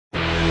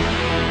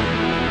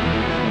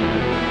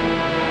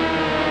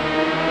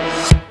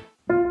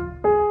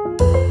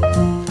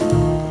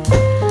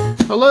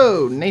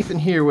Hello, Nathan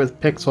here with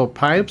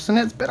PixelPipes, and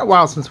it's been a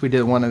while since we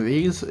did one of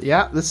these.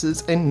 Yeah, this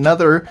is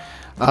another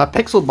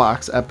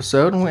PixelBOX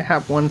episode, and we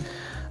have one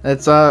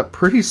that's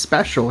pretty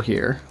special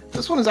here.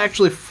 This one is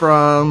actually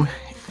from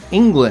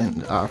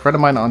England. A friend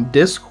of mine on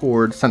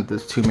Discord sent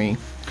this to me.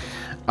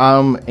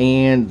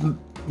 And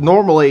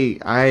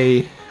normally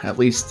I, at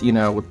least, you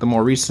know, with the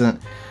more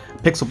recent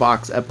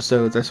PixelBOX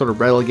episodes, I sort of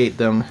relegate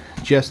them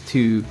just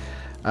to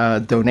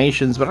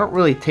donations, but I don't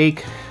really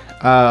take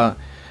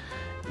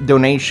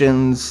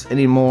donations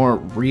anymore,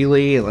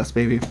 really, unless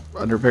maybe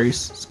under very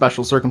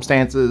special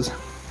circumstances.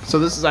 So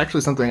this is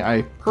actually something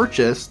I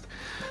purchased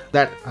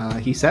that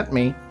he sent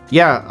me.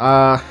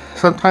 Yeah,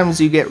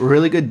 sometimes you get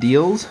really good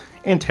deals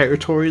in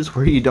territories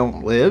where you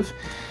don't live,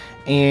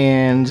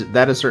 and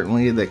that is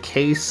certainly the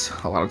case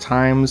a lot of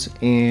times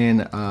in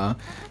the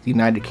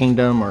United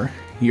Kingdom or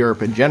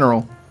Europe in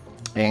general,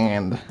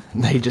 and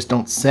they just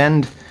don't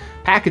send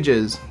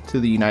packages to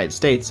the United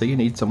States, so you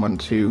need someone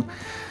to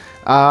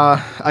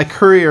a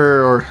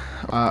courier or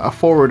a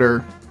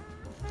forwarder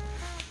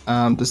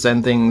to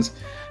send things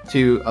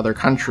to other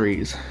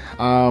countries.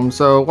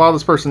 So while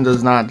this person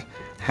does not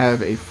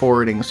have a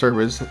forwarding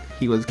service,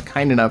 he was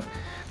kind enough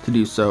to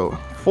do so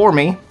for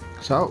me.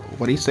 So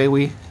what do you say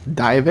we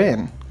dive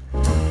in?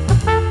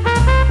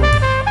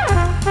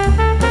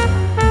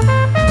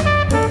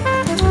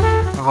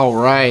 All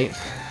right.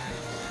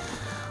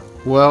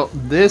 Well,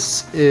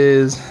 this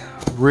is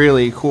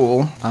really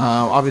cool.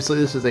 Obviously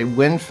this is a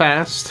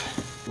WinFast,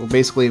 well,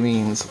 basically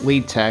means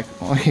lead tech.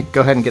 Let me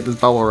go ahead and get this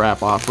bubble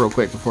wrap off real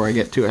quick before I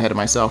get too ahead of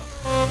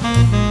myself.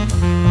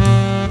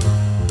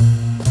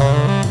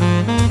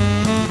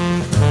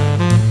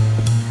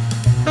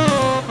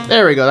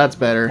 There we go, that's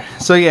better.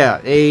 So yeah,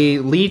 a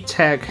lead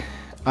tech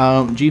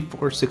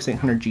GeForce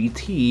 6800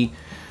 GT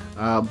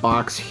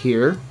box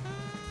here.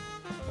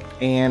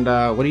 And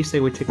what do you say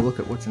we take a look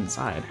at what's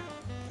inside?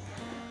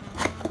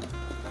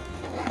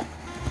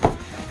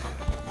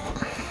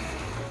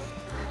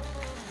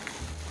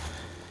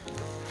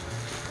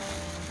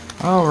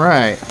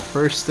 Alright,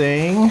 first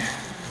thing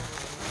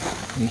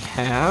we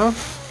have,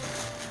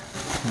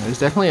 there's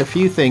definitely a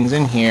few things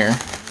in here.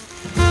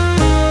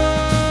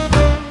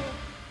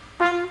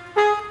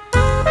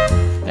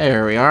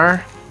 There we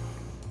are.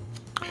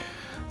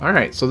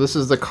 Alright, so this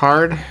is the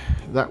card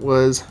that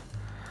was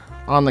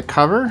on the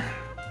cover,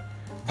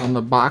 on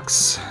the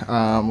box,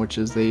 which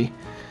is the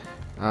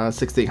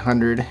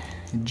 6800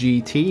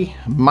 GT,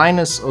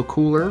 minus a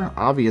cooler,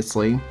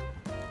 obviously.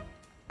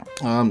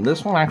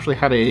 This one actually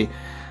had a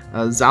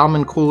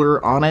Zalman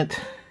cooler on it,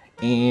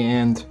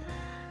 and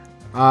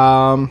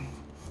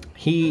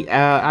he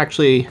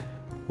actually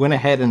went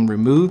ahead and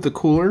removed the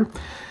cooler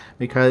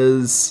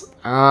because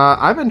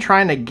I've been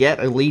trying to get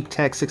a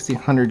Leaptech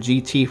 1600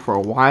 GT for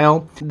a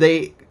while.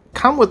 They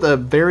come with a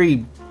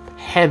very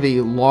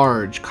heavy,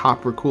 large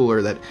copper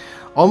cooler that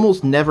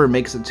almost never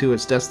makes it to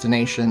its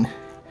destination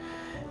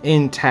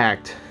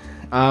intact.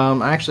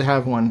 I actually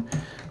have one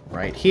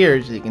right here,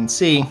 as you can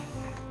see.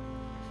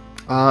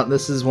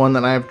 This is one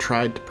that I've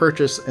tried to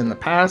purchase in the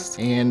past,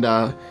 and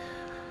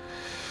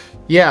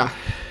yeah,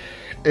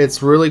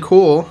 it's really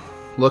cool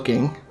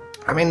looking.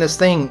 I mean, this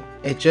thing,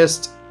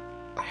 this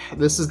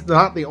is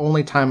not the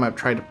only time I've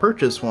tried to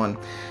purchase one,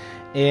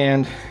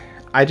 and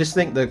I just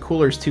think the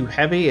cooler's too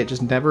heavy. It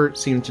just never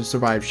seems to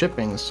survive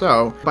shipping.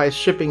 So by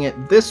shipping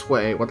it this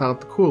way without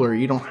the cooler,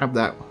 you don't have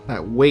that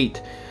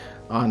weight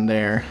on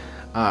there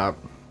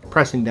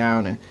pressing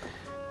down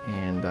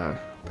and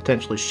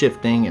potentially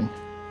shifting and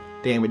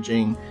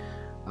damaging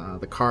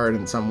the card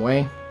in some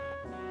way.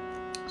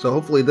 So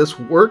hopefully this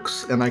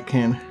works, and I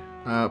can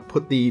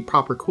put the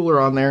proper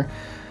cooler on there.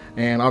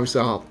 And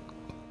obviously I'll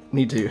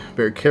need to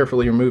very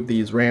carefully remove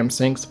these RAM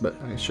sinks,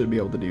 but I should be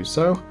able to do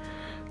so.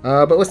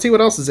 But let's see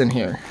what else is in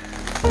here.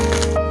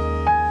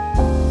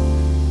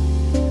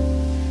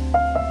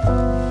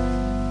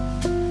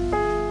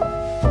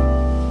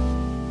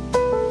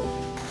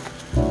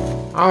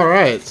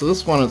 Alright, so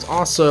this one is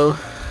also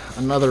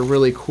another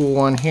really cool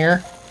one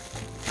here.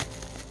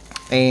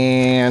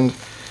 And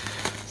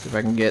see if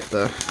I can get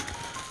the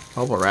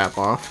bubble wrap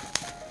off.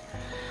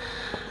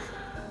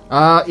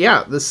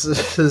 Yeah, this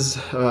is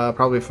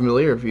probably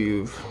familiar if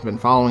you've been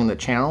following the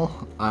channel.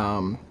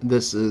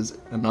 This is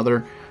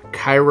another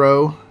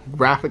Cairo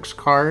graphics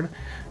card.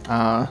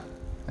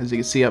 As you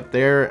can see up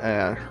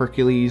there,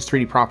 Hercules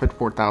 3D Profit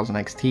 4000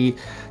 XT,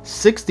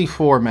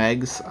 64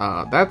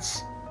 megs.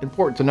 That's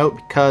important to note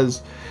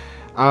because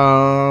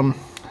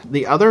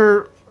the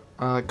other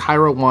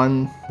Cairo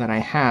one that I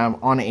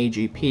have on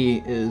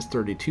AGP is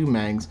 32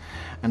 megs,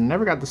 and I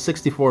never got the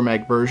 64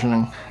 meg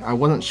version. I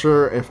wasn't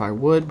sure if I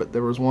would, but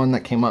there was one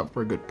that came up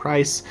for a good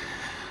price,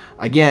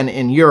 again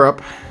in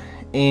Europe,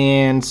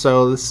 and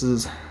so this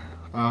is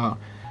one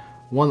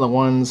of the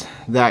ones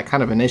that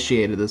kind of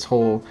initiated this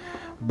whole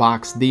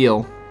box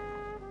deal.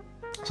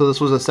 So this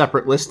was a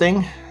separate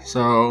listing,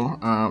 so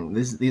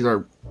these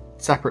are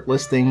separate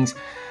listings,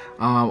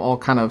 all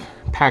kind of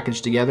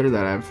packaged together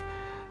that I've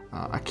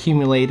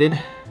accumulated.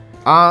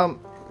 I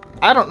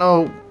don't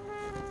know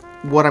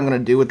what I'm going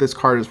to do with this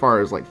card as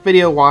far as like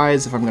video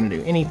wise, if I'm going to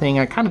do anything.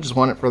 I kind of just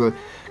want it for the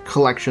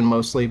collection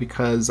mostly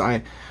because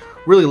I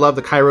really love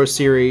the Cairo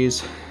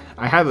series.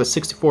 I have a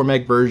 64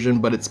 meg version,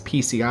 but it's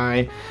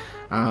PCI.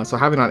 So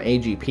having it on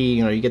AGP,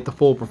 you know, you get the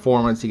full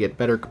performance, you get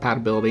better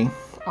compatibility.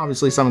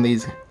 Obviously some of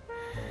these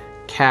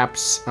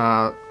caps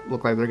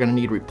look like they're going to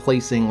need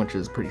replacing, which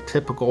is pretty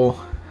typical.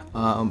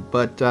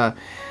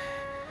 Yeah,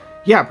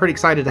 pretty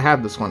excited to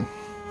have this one.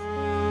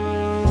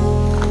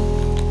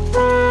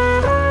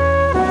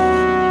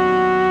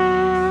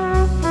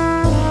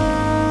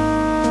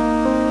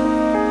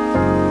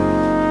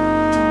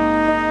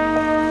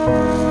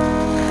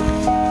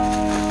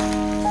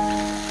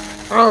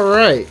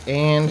 Alright,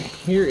 and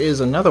here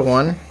is another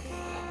one.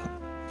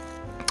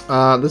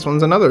 This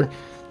one's another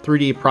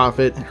 3D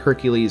Prophet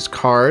Hercules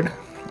card.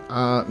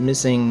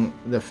 Missing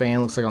the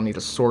fan. Looks like I'll need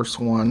to source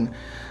one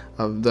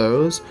of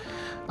those.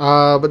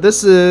 But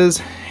this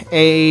is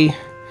a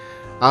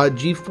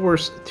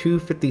GeForce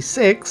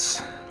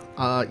 256.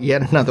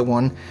 Yet another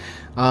one.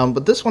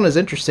 But this one is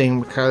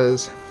interesting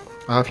because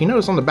if you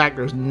notice on the back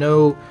there's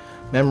no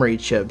memory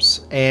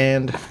chips.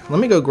 And let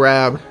me go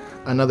grab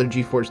another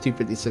GeForce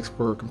 256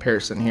 for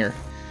comparison here.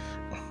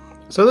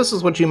 So this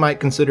is what you might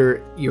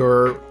consider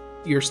your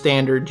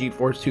standard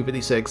GeForce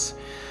 256,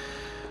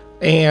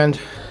 and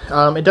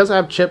it does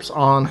have chips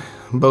on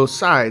both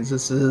sides.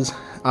 This is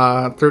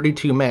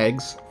 32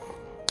 megs,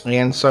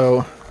 and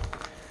so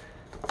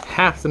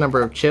half the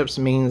number of chips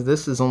means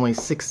this is only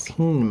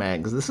 16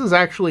 megs. This is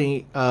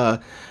actually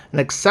an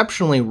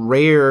exceptionally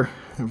rare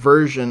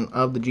version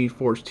of the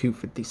GeForce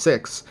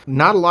 256.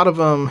 Not a lot of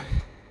them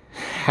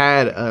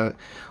had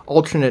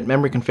alternate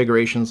memory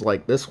configurations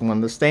like this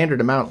one. The standard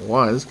amount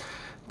was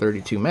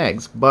 32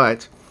 megs,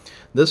 but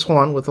this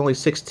one with only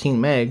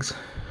 16 megs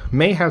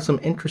may have some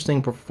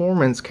interesting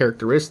performance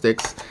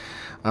characteristics.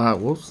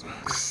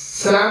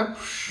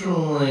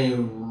 Exceptionally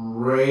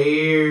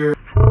rare.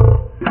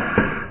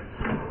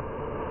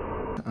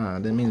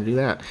 Didn't mean to do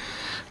that.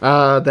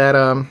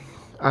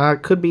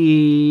 Could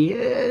be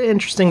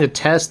interesting to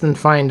test and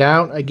find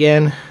out.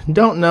 Again,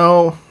 don't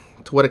know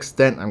to what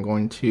extent I'm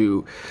going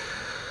to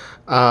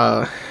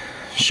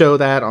show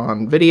that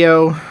on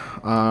video.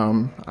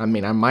 I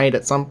mean, I might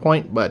at some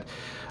point, but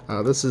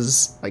this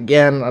is,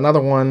 again,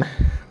 another one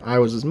I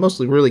was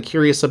mostly really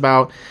curious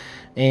about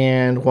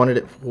and wanted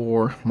it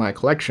for my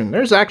collection.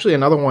 There's actually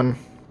another one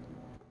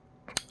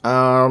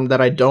that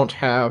I don't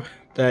have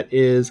that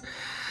is,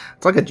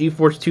 it's like a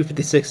GeForce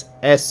 256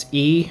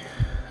 SE,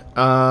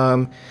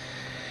 and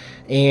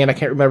I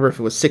can't remember if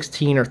it was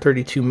 16 or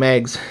 32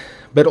 megs,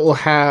 but it will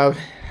have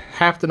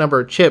half the number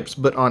of chips,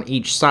 but on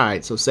each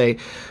side. So say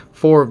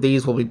 4 of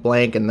these will be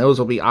blank and those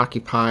will be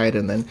occupied,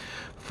 and then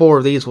 4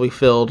 of these will be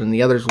filled and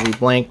the others will be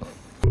blank.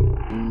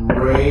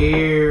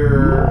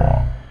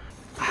 Rare.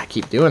 I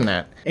keep doing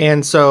that.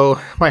 And so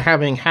by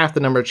having half the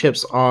number of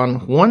chips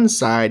on one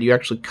side, you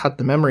actually cut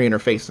the memory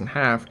interface in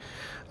half.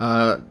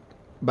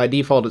 By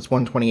default it's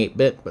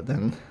 128-bit, but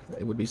then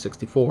it would be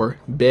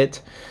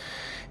 64-bit.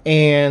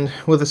 And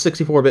with a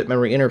 64-bit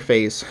memory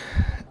interface,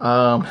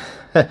 I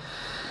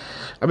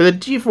mean, the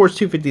GeForce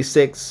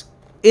 256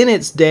 in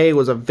its day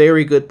was a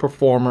very good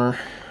performer,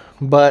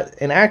 but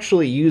in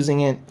actually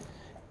using it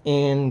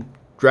in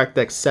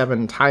DirectX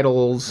 7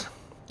 titles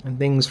and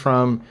things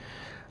from,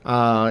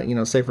 you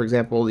know, say for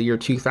example the year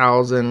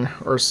 2000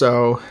 or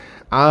so,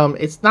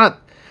 it's not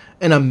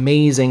an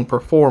amazing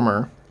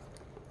performer.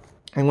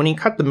 And when you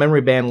cut the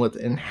memory bandwidth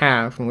in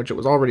half, in which it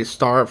was already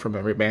starved for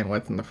memory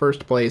bandwidth in the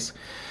first place,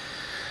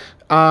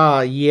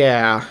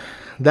 yeah,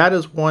 that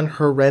is one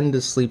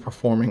horrendously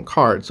performing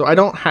card. So I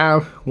don't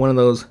have one of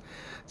those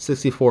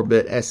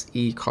 64-bit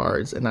SE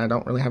cards, and I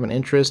don't really have an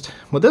interest.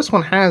 But this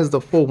one has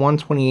the full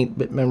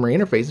 128-bit memory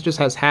interface. It just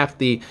has half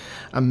the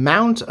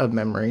amount of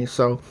memory.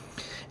 So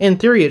in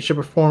theory, it should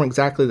perform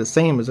exactly the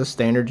same as a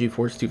standard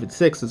GeForce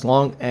 256, as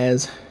long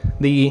as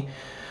the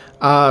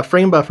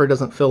frame buffer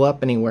doesn't fill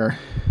up anywhere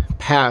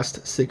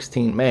past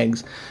 16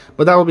 megs.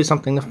 But that will be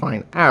something to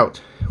find out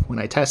when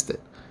I test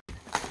it.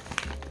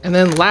 And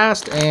then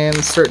last and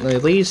certainly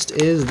least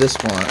is this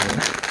one.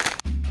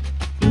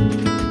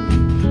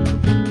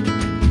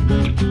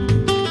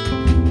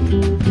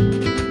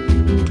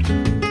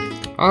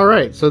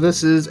 Alright, so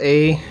this is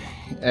a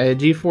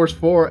GeForce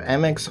 4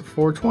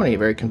 MX420,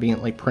 very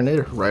conveniently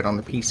printed right on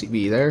the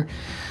PCB there.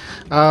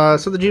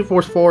 So the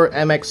GeForce 4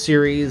 MX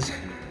series,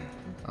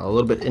 a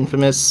little bit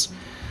infamous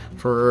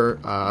for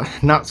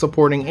not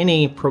supporting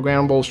any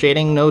programmable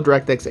shading, no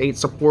DirectX 8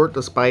 support,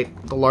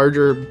 despite the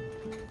larger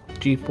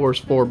GeForce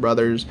 4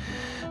 brothers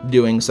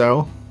doing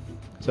so.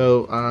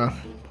 So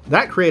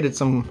that created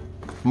some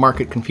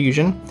market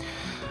confusion.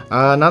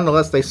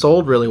 Nonetheless, they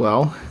sold really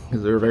well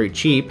because they were very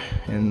cheap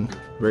and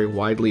very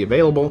widely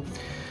available.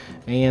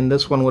 And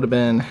this one would have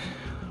been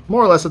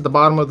more or less at the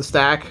bottom of the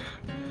stack.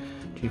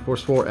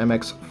 GeForce 4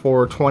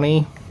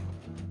 MX420.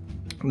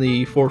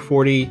 The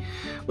 440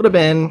 would have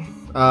been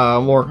a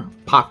more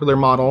popular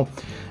model,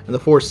 and the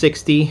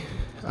 460,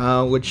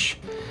 which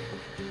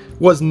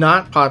was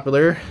not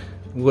popular,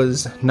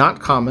 was not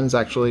common. It's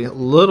actually a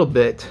little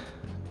bit,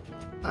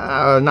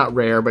 not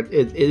rare, but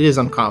it is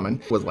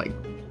uncommon. It was like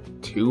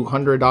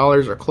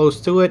 $200 or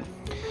close to it.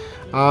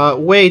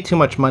 Way too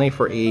much money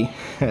for a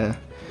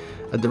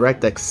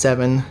DirectX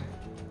 7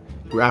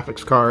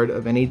 graphics card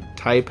of any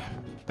type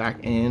back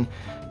in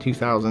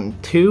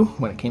 2002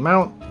 when it came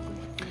out.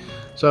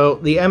 So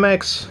the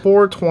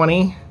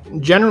MX420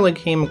 generally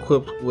came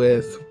equipped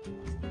with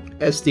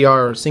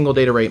SDR, single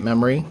data rate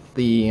memory.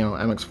 The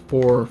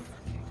MX440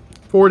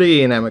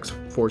 and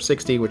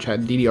MX460, which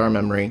had DDR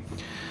memory.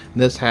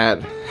 This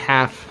had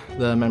half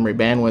the memory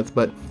bandwidth,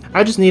 but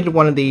I just needed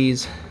one of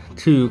these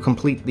to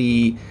complete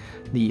the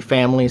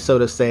family, so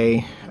to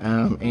say.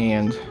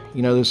 And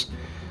there's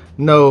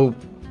no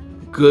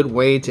good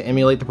way to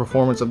emulate the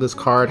performance of this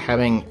card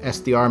having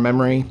SDR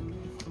memory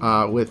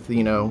with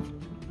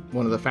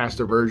one of the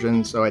faster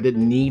versions. So I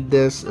didn't need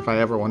this if I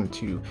ever wanted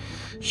to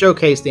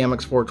showcase the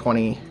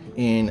MX420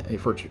 in a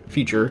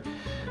future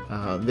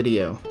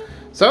video.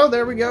 So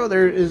there we go.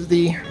 There is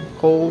the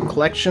whole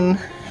collection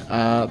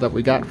that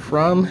we got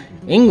from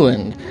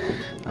England.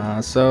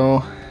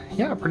 So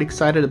yeah, pretty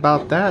excited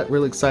about that.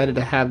 Really excited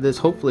to have this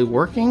hopefully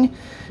working.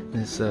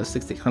 This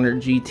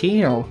 1600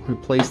 GT. I'll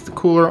replace the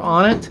cooler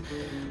on it,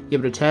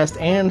 give it a test,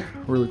 and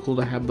really cool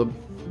to have the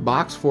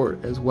box for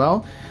it as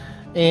well.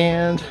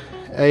 And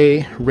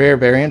a rare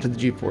variant of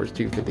the GeForce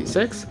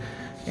 256,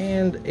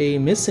 and a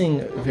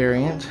missing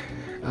variant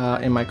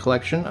in my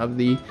collection of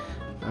the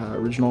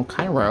original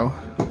Cairo.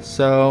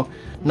 So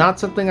not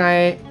something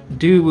I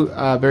do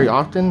very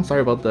often. Sorry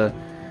about the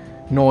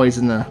noise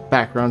in the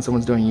background.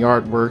 Someone's doing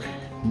yard work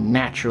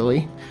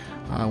naturally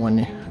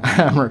when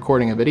I'm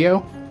recording a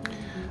video.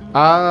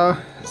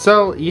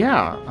 So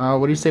yeah,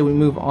 what do you say we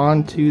move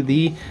on to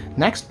the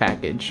next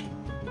package?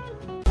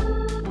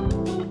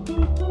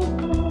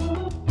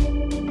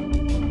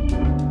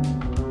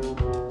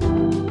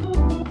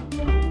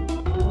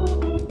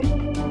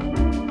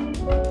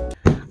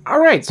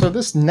 Alright, so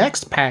this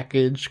next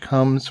package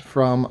comes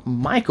from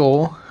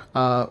Michael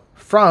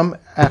from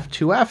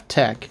F2F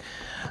Tech.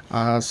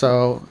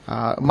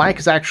 Mike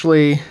is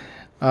actually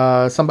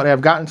somebody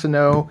I've gotten to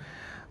know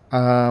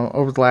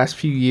over the last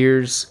few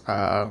years.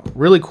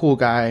 Really cool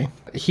guy.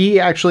 He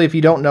actually, if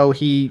you don't know,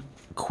 he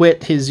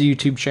quit his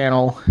YouTube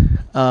channel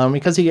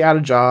because he got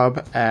a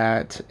job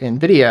at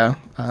NVIDIA,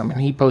 and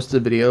he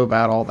posted a video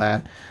about all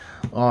that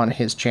on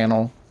his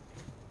channel.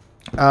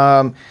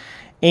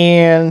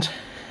 And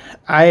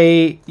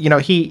he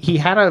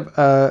had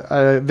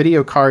a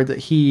video card that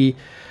he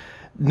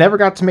never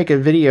got to make a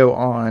video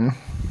on,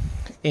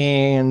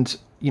 and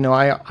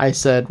I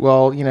said,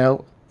 well,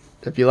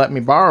 if you let me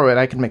borrow it,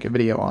 I can make a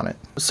video on it.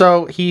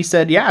 So he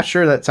said, yeah,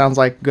 sure, that sounds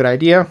like a good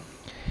idea.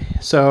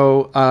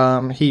 So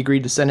he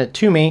agreed to send it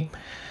to me,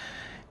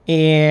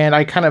 and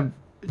I kind of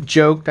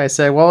joked. I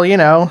said, well,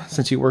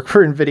 since you work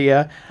for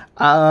NVIDIA,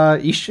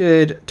 you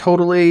should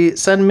totally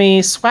send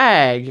me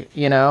swag,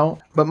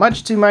 But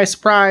much to my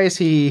surprise,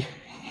 he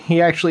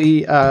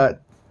actually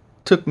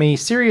took me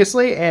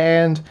seriously,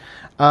 and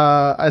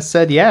I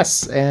said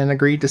yes, and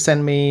agreed to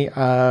send me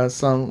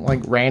some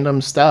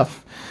random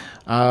stuff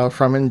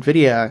from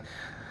NVIDIA.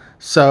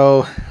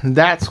 So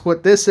that's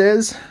what this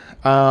is,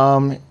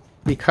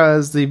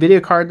 because the video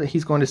card that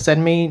he's going to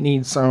send me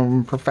needs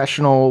some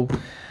professional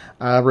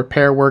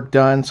repair work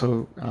done,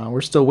 so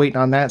we're still waiting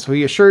on that. So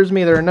he assures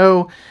me there are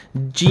no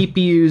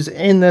GPUs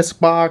in this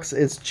box.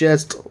 It's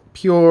just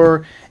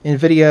pure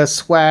NVIDIA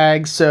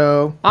swag.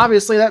 So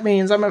obviously that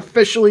means I'm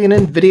officially an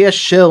NVIDIA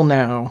shill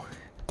now.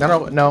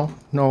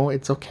 No,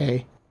 it's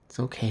okay. It's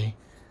okay.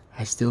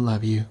 I still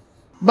love you.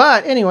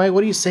 But anyway,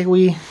 what do you say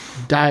we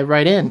dive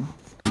right in?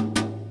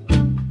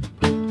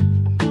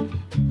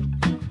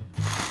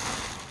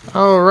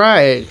 All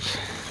right.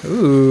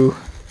 Ooh.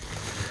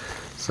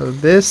 So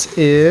this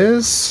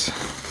is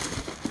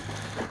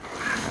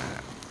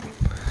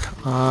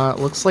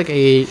looks like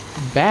a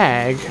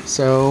bag.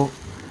 So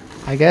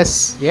I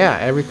guess, yeah,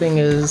 everything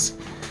is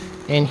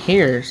in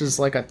here. This is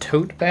like a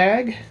tote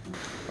bag.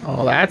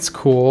 Oh, that's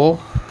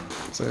cool.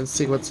 So let's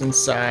see what's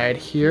inside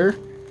here.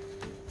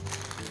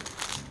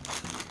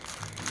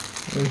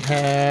 We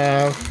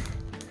have,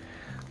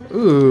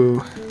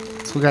 so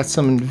we got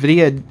some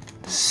NVIDIA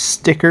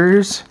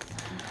stickers,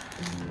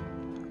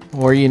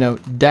 or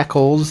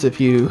decals if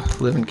you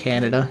live in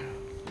Canada.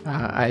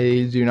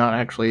 I do not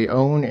actually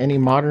own any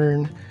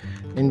modern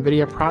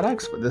NVIDIA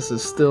products, but this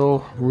is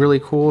still really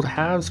cool to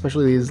have,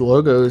 especially these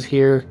logos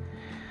here.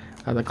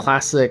 The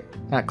classic,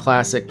 not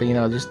classic, but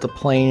just the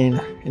plain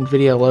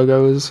NVIDIA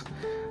logos.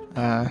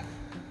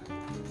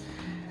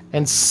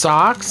 And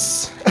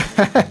socks.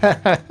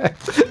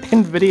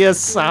 NVIDIA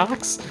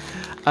socks.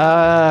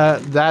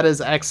 That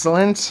is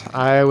excellent.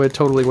 I would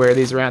totally wear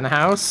these around the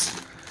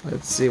house.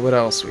 Let's see what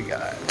else we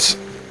got.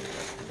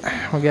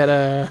 We got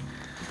a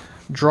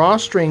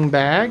drawstring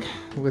bag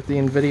with the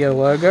NVIDIA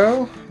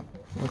logo.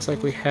 Looks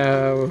like we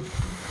have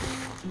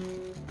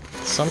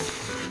some.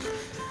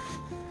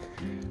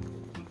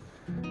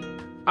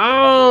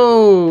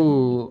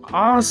 Oh,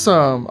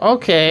 awesome.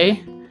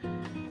 Okay.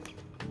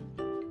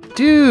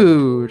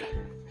 Dude.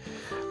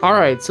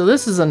 Alright, so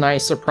this is a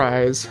nice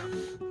surprise.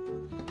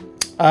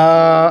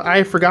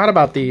 I forgot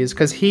about these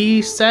because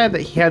he said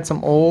that he had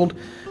some old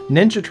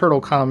Ninja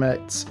Turtle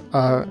comics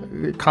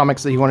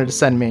that he wanted to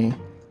send me.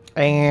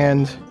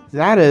 And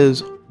that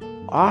is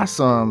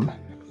awesome.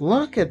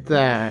 Look at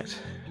that.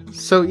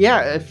 So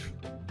yeah, if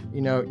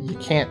you know, you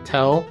can't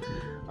tell,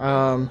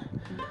 a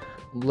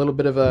little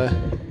bit of a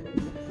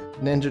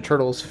Ninja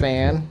Turtles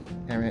fan.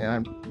 I mean,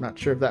 I'm not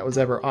sure if that was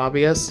ever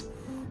obvious.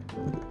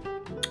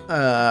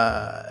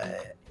 But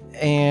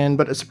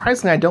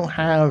surprisingly, I don't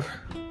have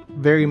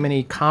very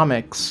many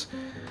comics.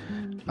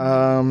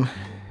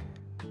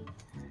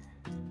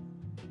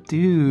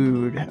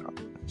 Dude,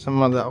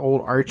 some of the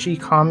old Archie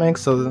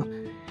comics. So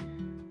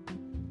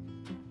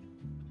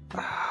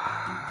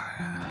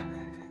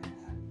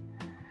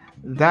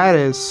that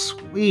is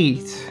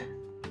sweet.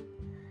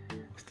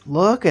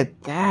 Look at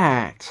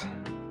that.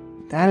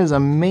 That is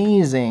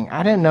amazing.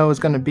 I didn't know it was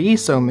going to be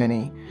so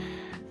many.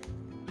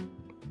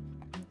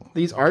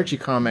 These Archie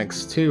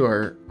comics too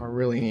are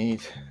really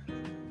neat.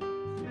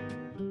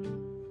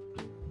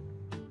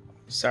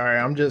 Sorry,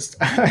 I'm just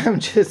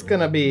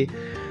gonna be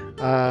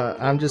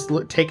I'm just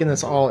taking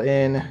this all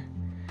in,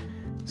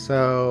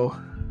 so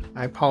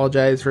I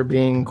apologize for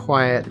being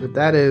quiet, but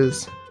that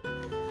is,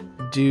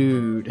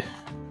 dude.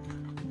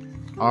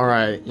 All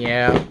right,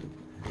 yeah,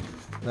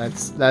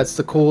 that's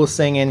the coolest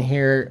thing in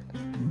here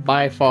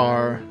by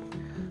far.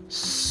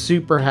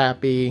 Super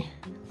happy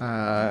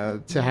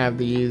to have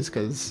these,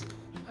 because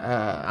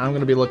I'm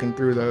gonna be looking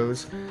through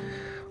those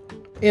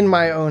in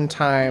my own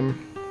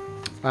time.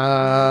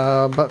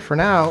 But for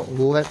now,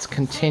 let's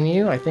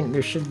continue. I think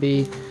there should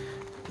be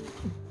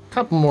a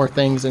couple more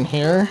things in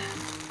here.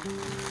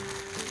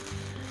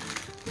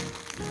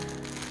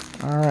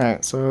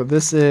 Alright, so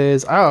this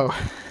is, oh,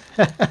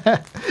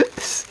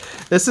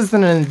 this is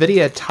an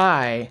NVIDIA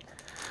tie.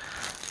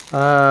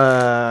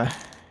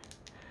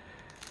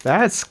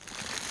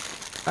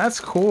 That's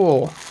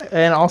cool,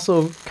 and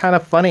also kind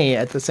of funny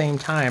at the same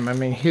time. I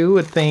mean, who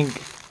would think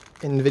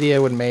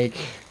NVIDIA would make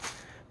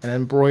an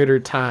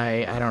embroidered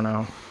tie? I don't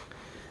know.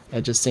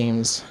 It just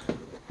seems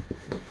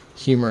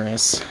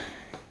humorous.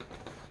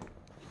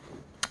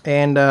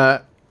 And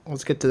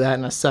let's get to that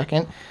in a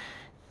second.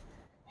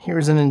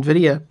 Here's an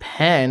NVIDIA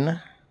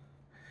pen.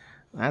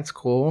 That's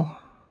cool.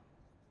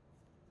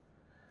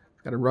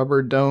 Got a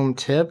rubber dome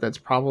tip that's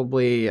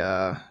probably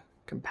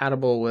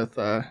compatible with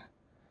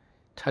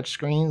touch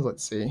screens.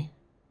 Let's see.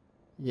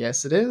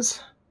 Yes, it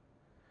is.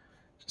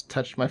 Just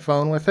touched my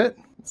phone with it.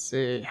 Let's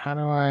see, how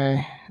do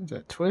I, is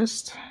that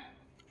twist?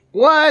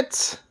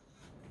 What?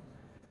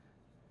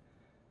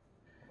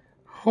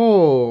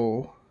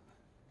 Oh.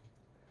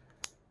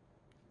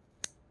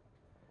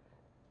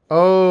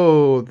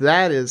 Oh,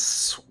 that is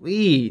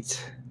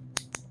sweet.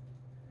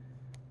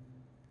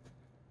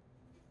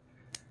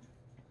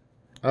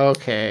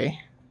 Okay.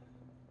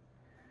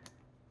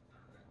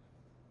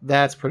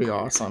 That's pretty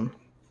awesome.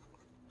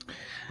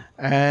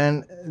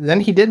 And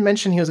then he did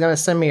mention he was going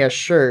to send me a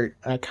shirt.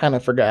 I kind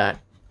of forgot.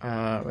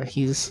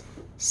 He's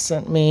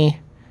sent me...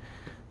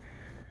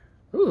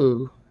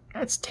 Ooh,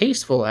 that's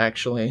tasteful,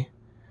 actually.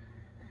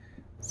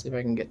 Let's see if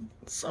I can get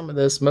some of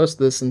this, most of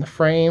this in the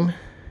frame.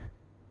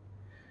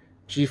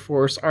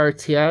 GeForce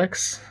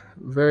RTX.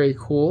 Very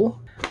cool.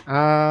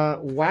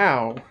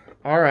 Wow.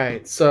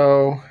 Alright,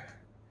 so...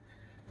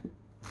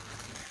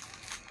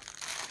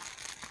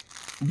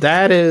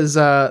 That is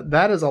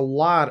a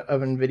lot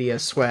of NVIDIA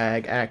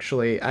swag,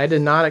 actually. I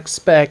did not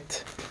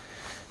expect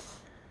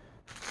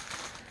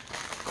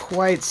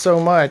quite so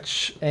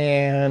much,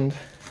 and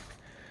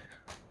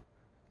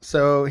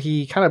so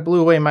he kind of blew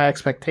away my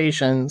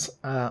expectations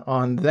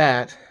on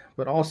that,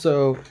 but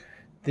also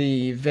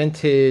the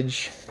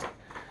vintage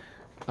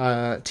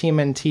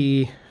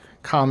TMNT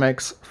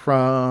comics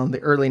from the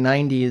early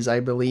 90s,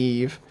 I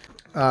believe.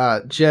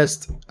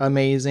 Just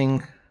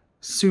amazing.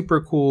 Super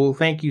cool.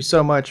 Thank you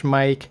so much,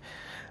 Mike,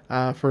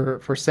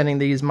 for sending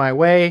these my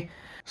way.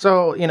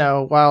 So, you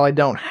know, while I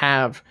don't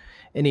have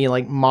any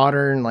like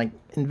modern like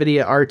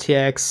NVIDIA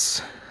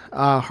RTX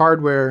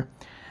hardware,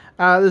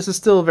 this is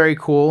still very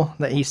cool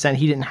that he sent.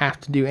 He didn't have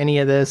to do any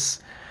of this,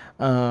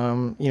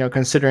 you know,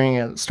 considering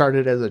it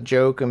started as a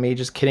joke and me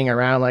just kidding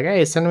around like,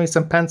 hey, send me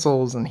some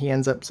pencils, and he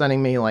ends up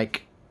sending me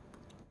like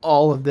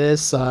all of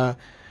this.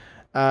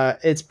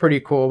 It's pretty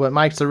cool. But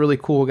Mike's a really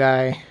cool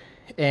guy,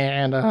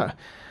 and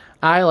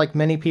I, like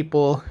many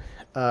people,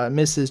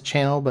 miss his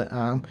channel, but,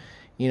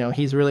 you know,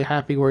 he's really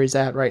happy where he's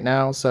at right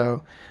now,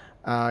 so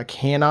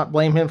cannot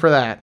blame him for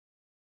that.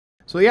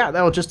 So yeah,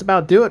 that'll just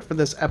about do it for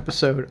this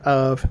episode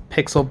of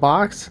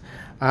PixelBOX.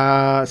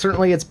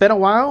 Certainly it's been a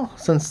while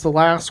since the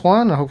last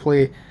one.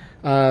 Hopefully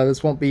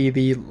this won't be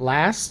the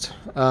last,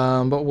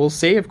 but we'll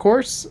see, of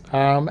course.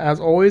 As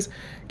always,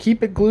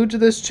 keep it glued to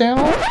this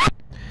channel.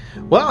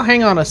 Well,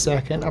 hang on a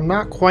second. I'm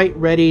not quite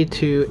ready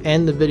to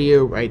end the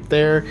video right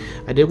there.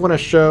 I did want to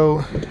show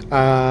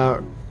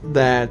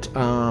that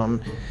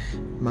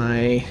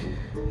my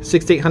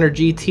 6800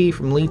 GT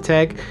from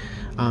Leatech,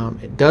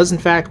 it does in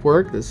fact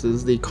work. This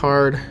is the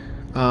card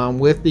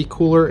with the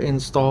cooler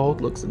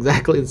installed. Looks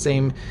exactly the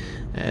same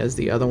as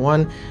the other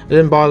one. I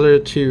didn't bother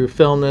to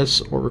film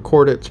this or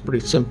record it. It's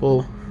pretty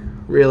simple,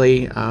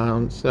 really.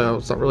 So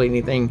it's not really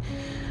anything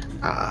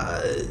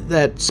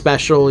that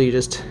special. You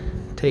just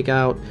take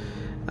out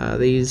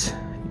these,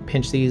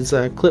 pinch these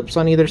clips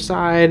on either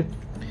side,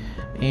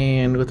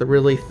 and with a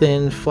really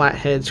thin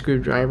flathead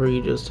screwdriver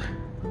you just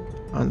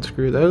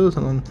unscrew those,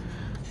 and then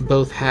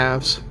both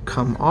halves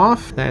come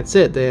off. That's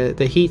it.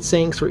 The heat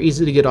sinks were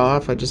easy to get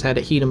off. I just had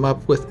to heat them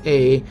up with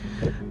a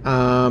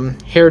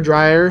hair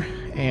dryer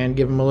and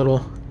give them a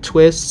little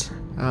twist,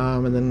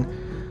 and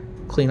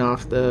then clean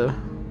off the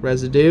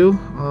residue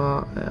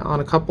on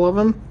a couple of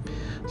them.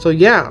 So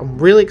yeah, I'm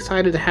really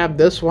excited to have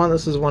this one.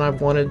 This is one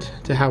I've wanted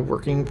to have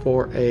working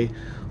for a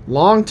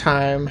long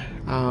time,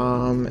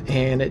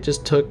 and it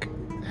just took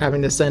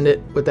having to send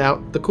it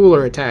without the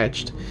cooler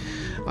attached.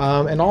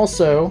 And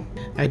also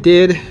I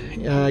did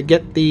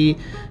get the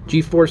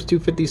GeForce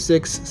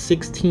 256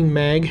 16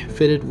 meg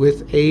fitted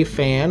with a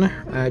fan.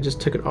 I just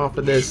took it off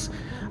of this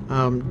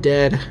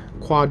dead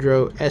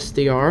Quadro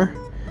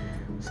SDR,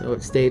 so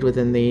it stayed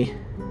within the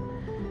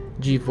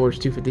GeForce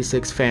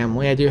 256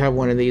 family. I do have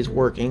one of these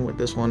working, but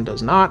this one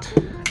does not,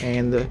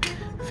 and the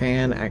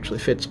fan actually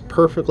fits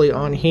perfectly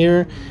on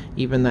here.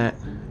 Even that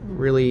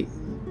really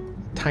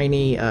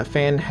tiny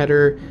fan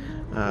header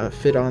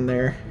fit on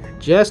there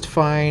just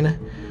fine.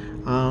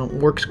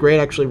 Works great.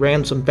 Actually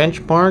ran some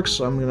benchmarks,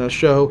 so I'm going to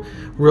show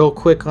real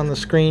quick on the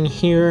screen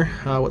here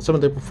what some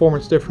of the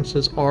performance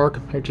differences are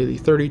compared to the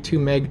 32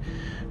 meg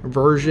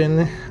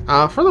version.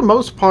 For the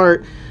most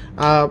part,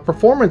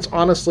 performance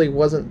honestly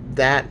wasn't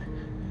that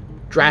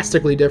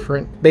drastically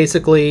different.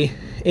 Basically,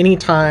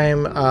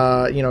 anytime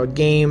a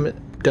game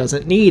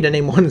doesn't need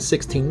any more than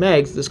 16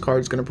 megs, this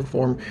card is going to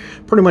perform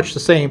pretty much the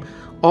same.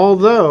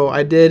 Although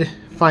I did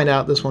find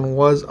out this one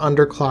was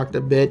underclocked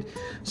a bit,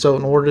 so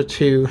in order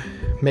to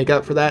make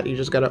up for that, you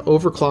just got to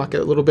overclock it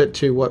a little bit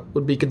to what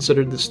would be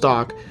considered the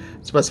stock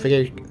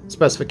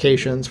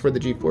specifications for the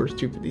GeForce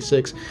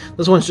 256.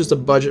 This one's just a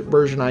budget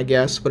version, I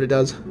guess, but it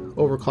does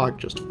overclock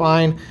just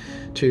fine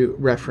to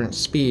reference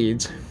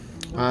speeds.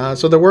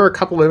 So there were a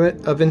couple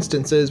of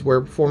instances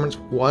where performance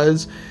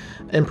was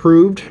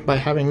improved by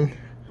having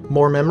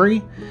more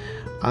memory,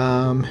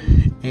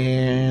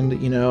 and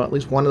at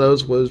least one of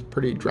those was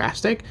pretty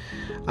drastic.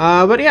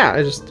 But yeah,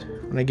 I just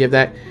want to give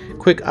that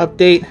quick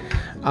update.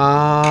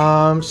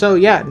 So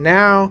yeah,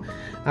 now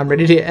I'm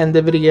ready to end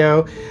the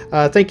video.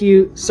 Thank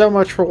you so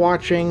much for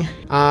watching.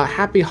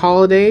 Happy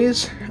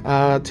holidays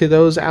to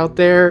those out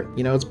there.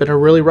 It's been a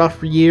really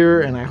rough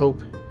year, and I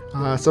hope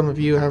some of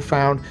you have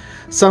found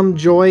some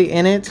joy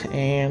in it,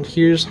 and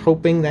here's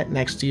hoping that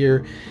next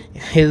year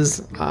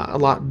is a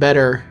lot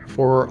better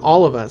for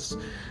all of us.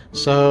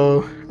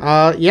 So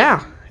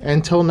yeah,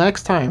 until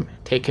next time,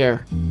 take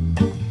care.